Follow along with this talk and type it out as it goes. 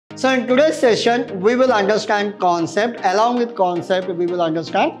So in today's session, we will understand concept. Along with concept, we will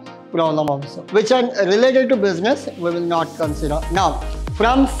understand problem also, which are related to business, we will not consider. Now,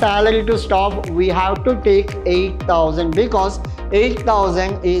 from salary to staff, we have to take 8,000 because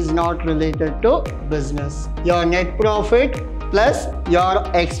 8,000 is not related to business. Your net profit plus your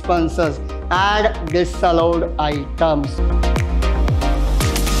expenses. Add disallowed items.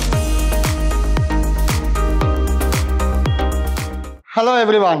 Hello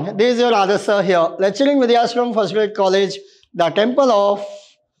everyone, this is your Adasar here, lecturing Vidhyaashram First Grade College, the Temple of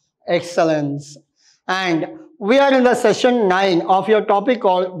Excellence. And we are in the session 9 of your topic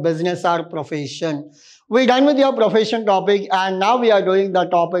called Business or Profession. We're done with your profession topic and now we are doing the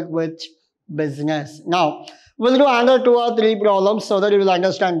topic with business. Now, we'll do another 2 or 3 problems so that you will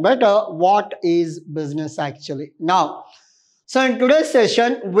understand better what is business actually. Now, so in today's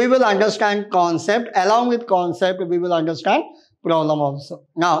session, we will understand concept. Along with concept, we will understand problem also.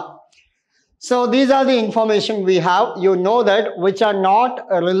 Now, so these are the information we have. You know that which are not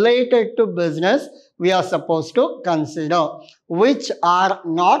related to business, we are supposed to consider. Which are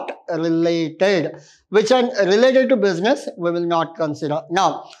not related. Which are related to business, we will not consider.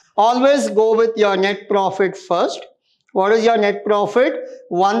 Now, always go with your net profit first. What is your net profit?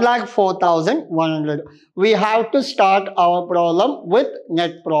 1,04,100. We have to start our problem with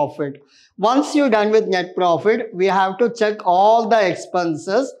net profit. Once you're done with net profit, we have to check all the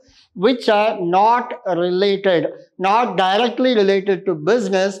expenses which are not related, not directly related to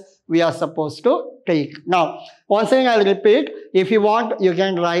business, we are supposed to take. Now, once again I'll repeat, if you want, you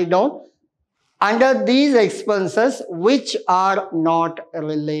can write down. Under these expenses which are not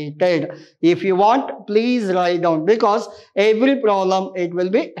related. If you want, please write down because every problem it will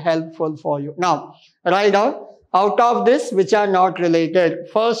be helpful for you. Now, write down out of this which are not related.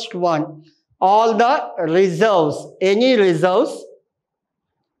 First one, all the reserves, any reserves,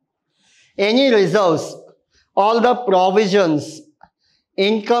 all the provisions,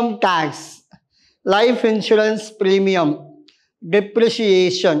 income tax, life insurance premium,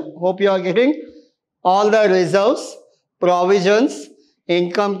 depreciation. Hope you are getting all the reserves, provisions,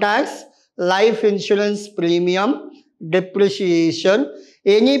 income tax, life insurance premium, depreciation,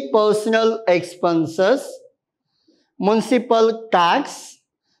 any personal expenses, municipal tax,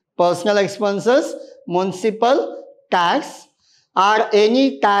 personal expenses, municipal tax, or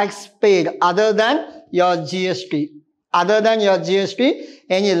any tax paid other than your GST. Other than your GST,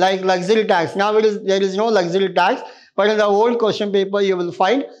 any like luxury tax. Now there is no luxury tax, but in the old question paper you will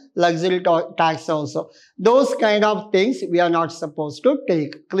find luxury tax also. Those kind of things we are not supposed to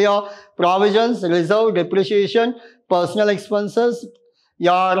take. Clear? Provisions, reserve, depreciation, personal expenses,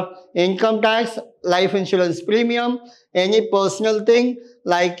 your income tax, life insurance premium, any personal thing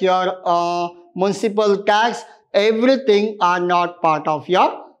like your municipal tax, everything are not part of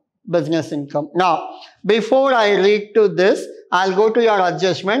your business income. Now, before I read to this, I'll go to your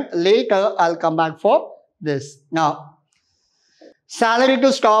adjustment. Later, I'll come back for this. Now, salary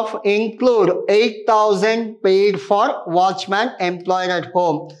to staff include 8,000 paid for watchman employed at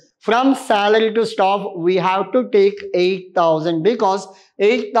home. From salary to staff, we have to take 8,000 because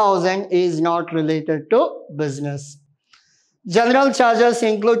 8,000 is not related to business. General charges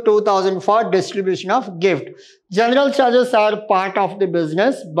include 2,000 for distribution of gift. General charges are part of the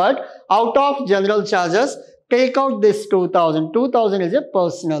business, but out of general charges, take out this 2,000. 2,000 is a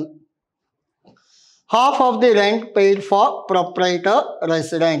personal. Half of the rent paid for proprietor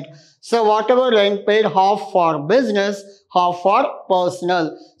resident. So whatever rent paid, half for business, half for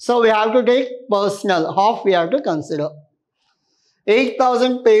personal. So we have to take personal. Half we have to consider.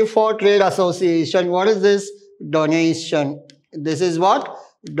 8,000 pay for trade association. What is this? Donation. This is what?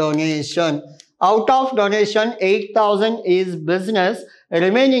 Donation. Out of donation, 8,000 is business,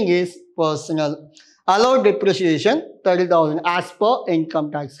 remaining is personal. Allowed depreciation, 30,000 as per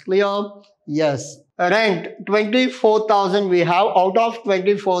income tax. Clear? Yes. Rent, 24,000 we have. Out of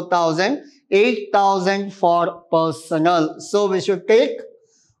 24,000, 8,000 for personal. So we should take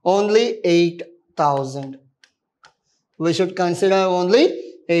only 8,000. We should consider only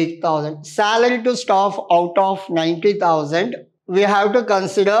 8,000. Salary to staff out of 90,000. We have to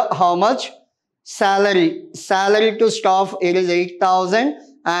consider how much? Salary. Salary to staff, it is 8,000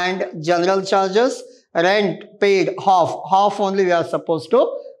 and general charges, rent paid half. Half only we are supposed to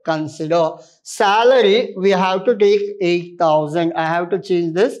consider. Salary, we have to take 8,000. I have to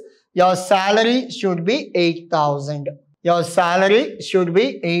change this. Your salary should be 8,000. Your salary should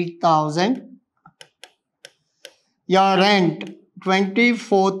be 8,000. Your rent,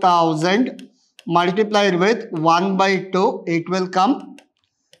 24,000 multiplied with 1 by 2, it will come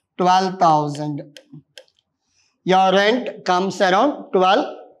 12,000. Your rent comes around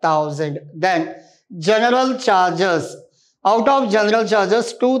 12,000. 4,000. Then general charges. Out of general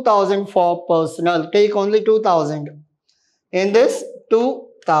charges, 2,000 for personal. Take only 2,000. In this,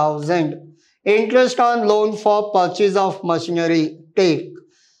 2,000. Interest on loan for purchase of machinery. Take.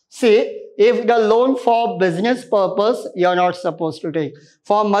 See, if the loan for business purpose, you are not supposed to take.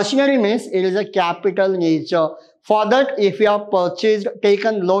 For machinery means it is a capital nature. For that, if you have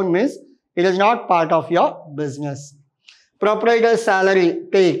taken loan means it is not part of your business. Proprietor's salary,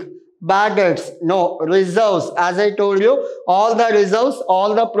 take. Bad debts, no. Reserves, as I told you, all the reserves,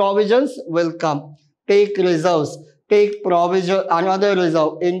 all the provisions will come. Take reserves, take provision, another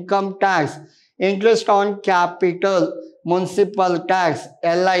reserve. Income tax, interest on capital, municipal tax,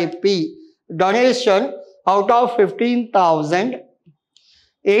 LIP. Donation, out of 15,000,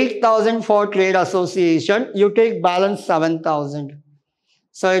 8,000 for trade association, you take balance 7,000.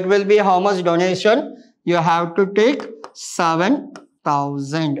 So it will be how much donation? You have to take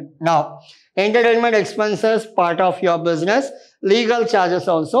 7,000. Now, entertainment expenses, part of your business. Legal charges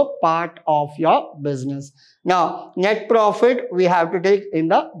also part of your business. Now, net profit we have to take in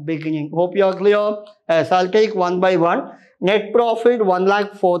the beginning. Hope you are clear. Yes, I'll take one by one. Net profit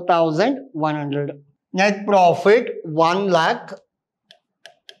 1,04,100. Net profit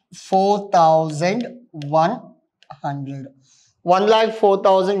 1,04,100.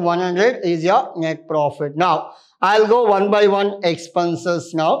 1,04,100 is your net profit. Now, I'll go one by one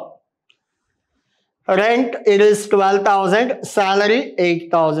expenses now. Rent, it is 12,000. Salary,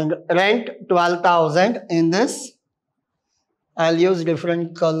 8,000. Rent, 12,000. In this, I'll use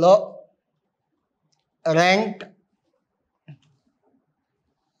different color. Rent.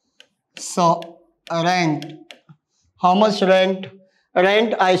 So, rent. How much rent?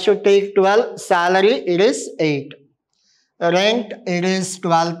 Rent, I should take 12. Salary, it is 8. Rent, it is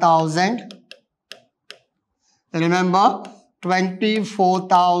 12,000. Remember,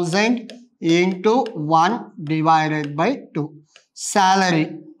 24,000 into 1 divided by 2.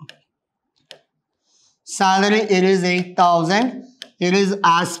 Salary. Salary, it is 8,000. It is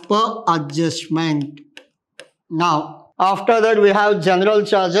as per adjustment. Now, after that we have general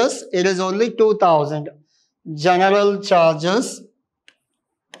charges. It is only 2,000. General charges.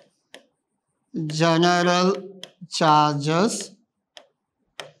 General charges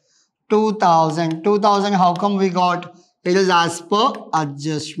 2,000. 2,000, how come we got? It is as per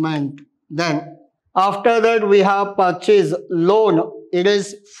adjustment. Then after that we have purchase loan. It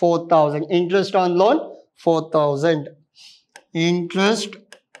is 4,000. Interest on loan 4,000. Interest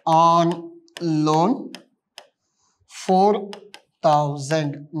on loan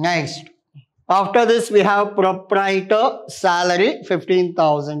 4,000. Next, after this we have proprietor salary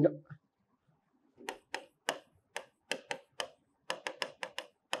 15,000.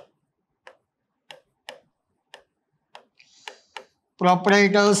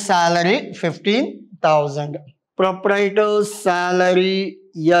 Proprietor's salary 15,000. Proprietor's salary,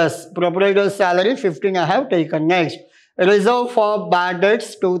 yes, proprietor's salary 15 I have taken. Next, reserve for bad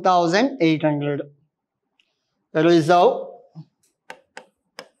debts 2,800. Reserve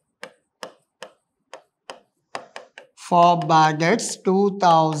for bad debts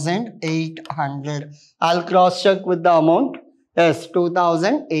 2,800. I'll cross check with the amount. Yes,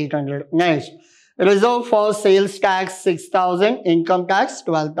 2,800. Next, reserve for sales tax 6,000, income tax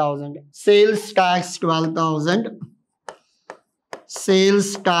 12,000. Sales tax 12,000.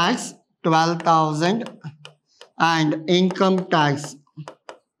 Sales tax 12,000 and income tax.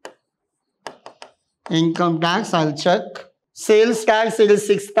 Income tax, I'll check. Sales tax, it is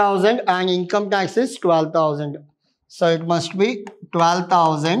 6,000 and income tax is 12,000. So it must be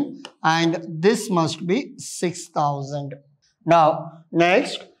 12,000 and this must be 6,000. Now,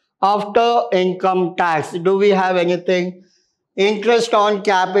 next, after income tax, do we have anything? Interest on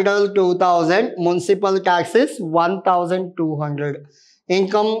capital 2,000, municipal taxes 1,200.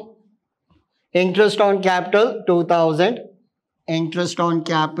 Interest on capital 2,000. Interest on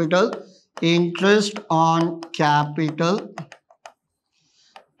capital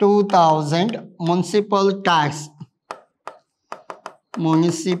 2,000. Municipal tax.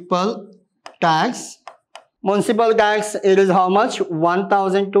 Municipal tax, it is how much?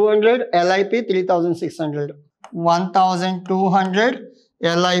 1,200. LIP 3,600. 1,200.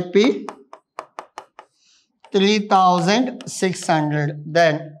 LIP 3,600.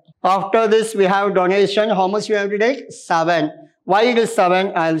 Then after this we have donation. How much we have to take? 7. Why it is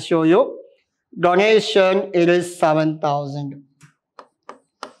 7? I'll show you. Donation, it is 7,000.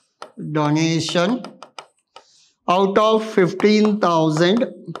 Donation out of 15,000,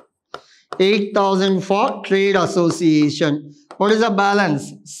 8,000 for trade association. What is the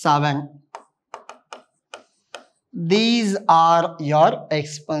balance? 7. These are your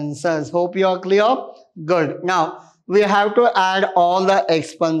expenses. Hope you are clear. Good. Now we have to add all the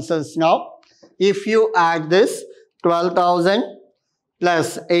expenses now. If you add this 12,000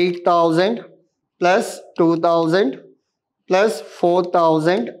 plus 8,000 plus 2,000 plus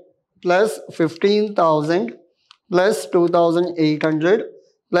 4,000 plus 15,000 plus 2,800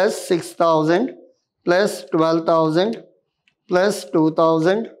 plus 6,000 plus 12,000 plus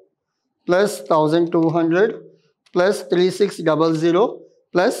 2,000 plus 1,200 plus 3,600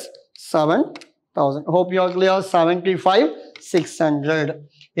 plus 7,000. Hope you are clear. 75,600.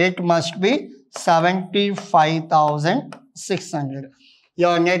 It must be 75,600.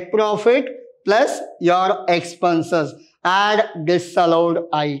 Your net profit plus your expenses. Add disallowed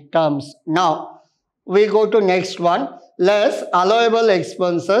items. Now we go to next one. Less allowable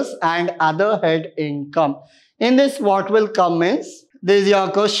expenses and other head income. In this, what will come means, this is your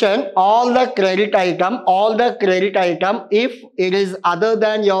question. All the credit item, if it is other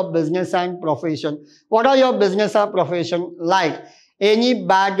than your business and profession. What are your business or profession? Like any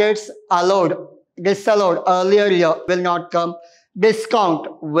bad debts allowed, disallowed earlier year will not come.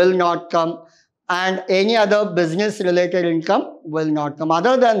 Discount will not come. And any other business related income will not come.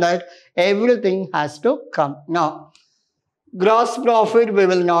 Other than that, everything has to come. Now, gross profit we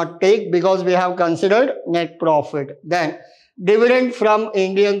will not take because we have considered net profit. Then dividend from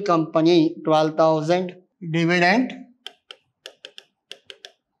Indian company 12,000. Dividend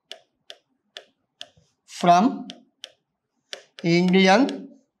from Indian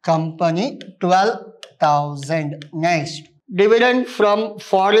company 12,000. Next, dividend from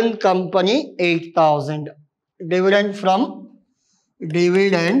foreign company 8,000. Dividend from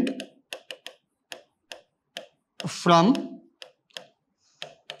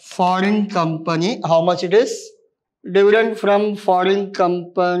foreign company, how much it is? Dividend from foreign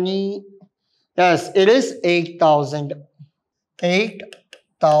company, yes, it is 8,000.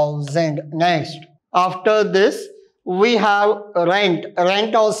 8,000. Next, after this, we have rent.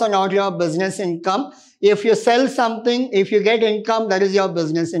 Rent also not your business income. If you sell something, if you get income, that is your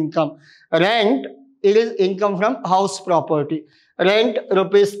business income. Rent, it is income from house property. Rent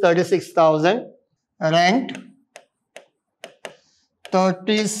rupees 36,000. Rent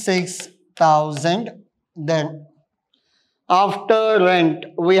 36,000. Then after rent,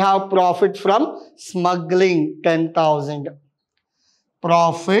 we have profit from smuggling 10,000.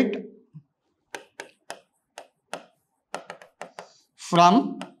 Profit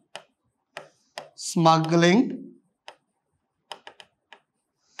from smuggling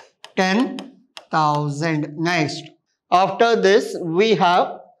 10,000. Next, after this, we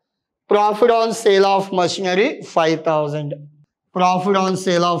have profit on sale of machinery 5,000. Profit on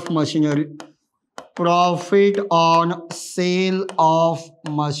sale of machinery. Profit on sale of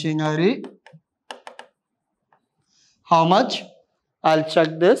machinery. How much? I'll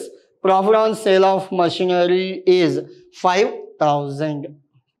check this. Profit on sale of machinery is 5,000.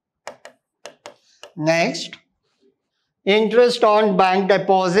 Next, interest on bank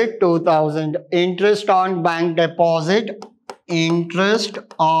deposit 2,000. Interest on bank deposit. Interest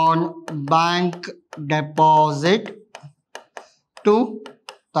on bank deposit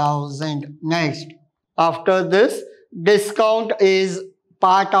 2,000. Next, after this, discount is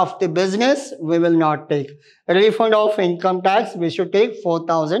part of the business, we will not take. Refund of income tax, we should take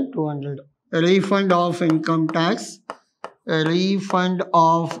 4,200. Refund of income tax. Refund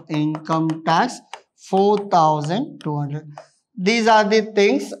of income tax 4,200. These are the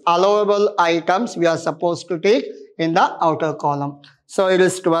things, allowable items we are supposed to take in the outer column. So it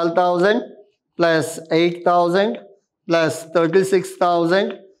is 12,000 plus 8,000 plus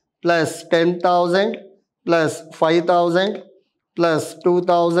 36,000 plus 10,000 plus 5,000 plus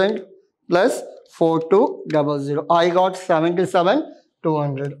 2,000 plus 4,200. I got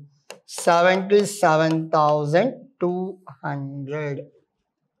 77,200. 77,200.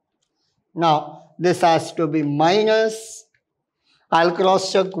 Now this has to be minus. I'll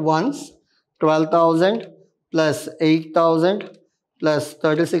cross check once. 12,000 plus 8,000 plus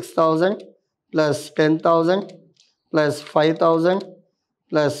 36,000 plus 10,000 plus 5,000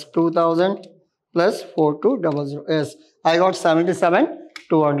 plus 2,000 plus 4,200. Yes, I got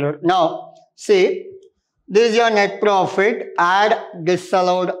 77,200. Now see, this is your net profit. Add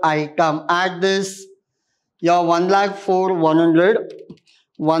disallowed item. Add this, your 1,04,100.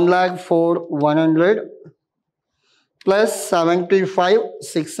 1,04,100 plus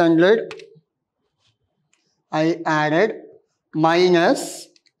 75,600. I added minus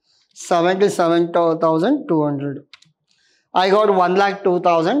 77,200. I got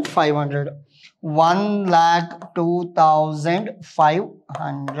 1,02,500.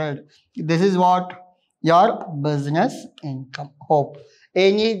 1,02,500. This is what? Your business income. Hope.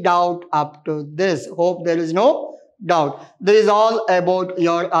 Any doubt up to this? Hope there is no doubt. This is all about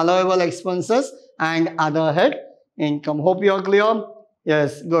your allowable expenses and other head income. Hope you are clear.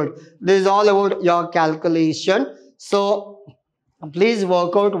 Yes, good. This is all about your calculation. So please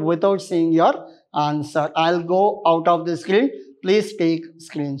work out without seeing your answer. I'll go out of the screen. Please take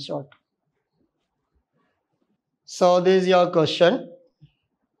screenshot. So this is your question.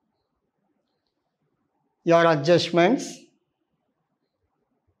 Your adjustments.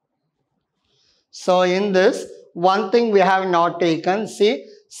 So in this, one thing we have not taken, see,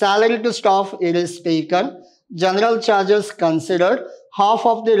 salary to staff, it is taken. General charges considered. Half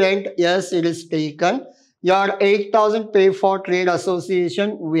of the rent, yes, it is taken. Your 8,000 pay for trade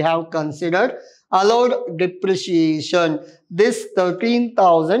association, we have considered. Allowed depreciation. This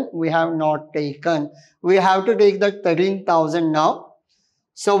 13,000 we have not taken. We have to take the 13,000 now.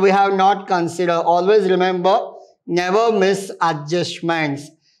 So we have not considered. Always remember, never miss adjustments.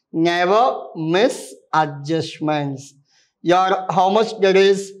 Never miss adjustments. Your how much that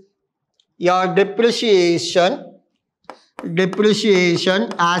is? Your depreciation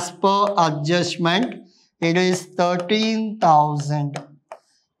as per adjustment, it is 13,000.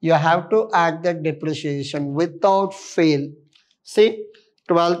 You have to add the depreciation without fail. See,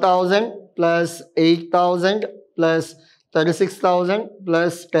 12,000 plus 8,000 plus 36,000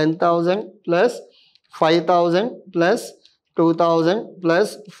 plus 10,000 plus 5,000 plus 2,000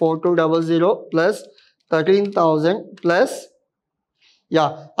 plus 4200 plus 13,000 plus,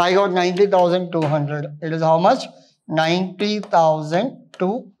 yeah, I got 90,200. It is how much?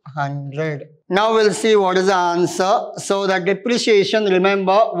 90,200. Now we'll see what is the answer. So the depreciation,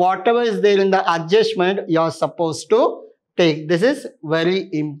 remember, whatever is there in the adjustment, you are supposed to take. This is very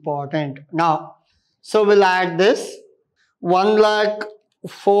important. Now, so we'll add this.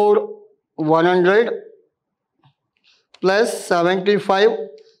 1,04,100 plus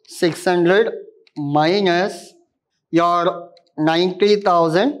 75,600 minus your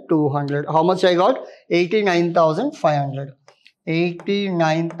 90,200. How much I got? 89,500.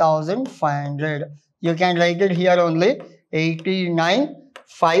 89,500. You can write it here only.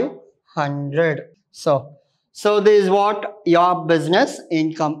 89,500. So this is what your business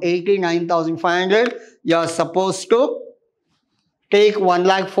income. 89,500. You are supposed to take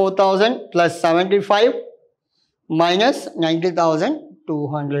 1,04,000 plus 75 minus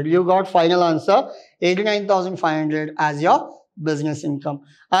 90,200. You got final answer 89,500 as your business income.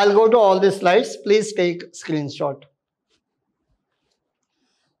 I'll go to all the slides. Please take screenshot.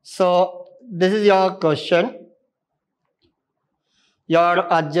 So this is your question. Your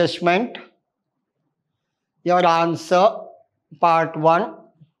adjustment. Your answer part 1.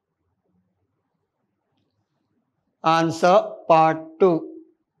 Answer part 2.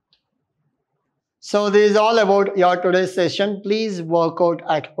 So this is all about your today's session. Please work out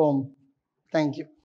at home. Thank you.